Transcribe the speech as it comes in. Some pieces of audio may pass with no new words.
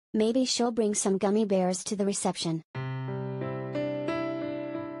Maybe she'll bring some gummy bears to the reception.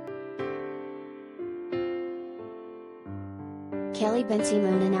 Kelly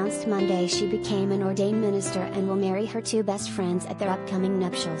Bensimon announced Monday she became an ordained minister and will marry her two best friends at their upcoming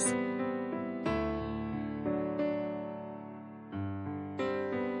nuptials.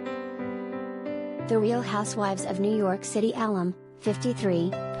 The Real Housewives of New York City alum,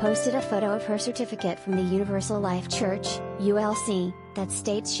 53, posted a photo of her certificate from the Universal Life Church, ULC, that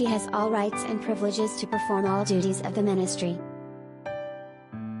states she has all rights and privileges to perform all duties of the ministry.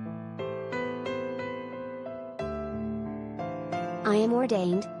 "I am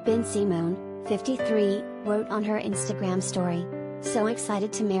ordained," Bensimon, 53, wrote on her Instagram story. "So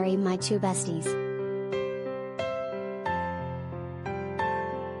excited to marry my two besties."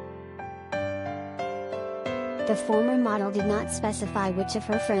 The former model did not specify which of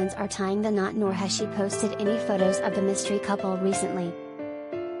her friends are tying the knot, nor has she posted any photos of the mystery couple recently.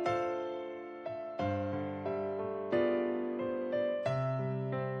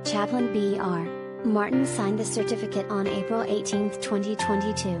 Chaplain Br. Martin signed the certificate on April 18,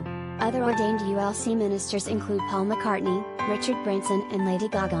 2022. Other ordained ULC ministers include Paul McCartney, Richard Branson and Lady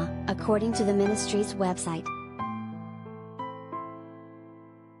Gaga, according to the ministry's website.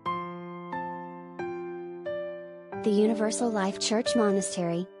 The Universal Life Church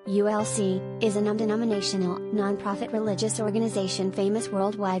Monastery, ULC, is a non-denominational, non-profit religious organization famous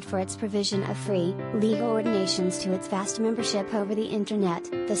worldwide for its provision of free, legal ordinations to its vast membership over the internet,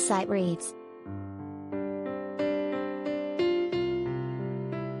 the site reads.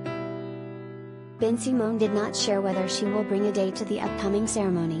 Bensimon did not share whether she will bring a date to the upcoming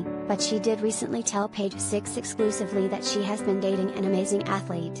ceremony, but she did recently tell Page 6 exclusively that she has been dating an amazing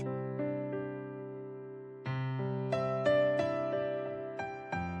athlete.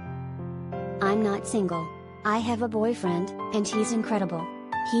 "I'm not single. I have a boyfriend, and he's incredible.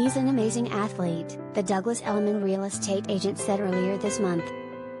 He's an amazing athlete," the Douglas Elliman real estate agent said earlier this month.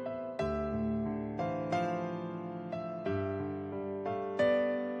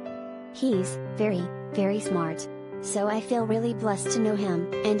 "He's very, very smart. So I feel really blessed to know him,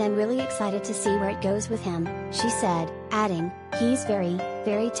 and I'm really excited to see where it goes with him," she said, adding, "He's very,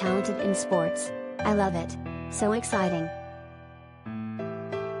 very talented in sports. I love it. So exciting."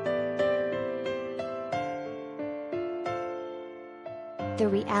 The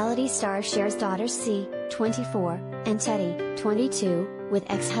reality star shares daughters C, 24, and Teddy, 22, with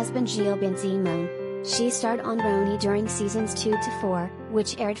ex-husband Gilles Bensimon. She starred on Roni during seasons 2 to 4,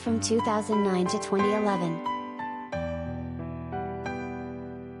 which aired from 2009 to 2011.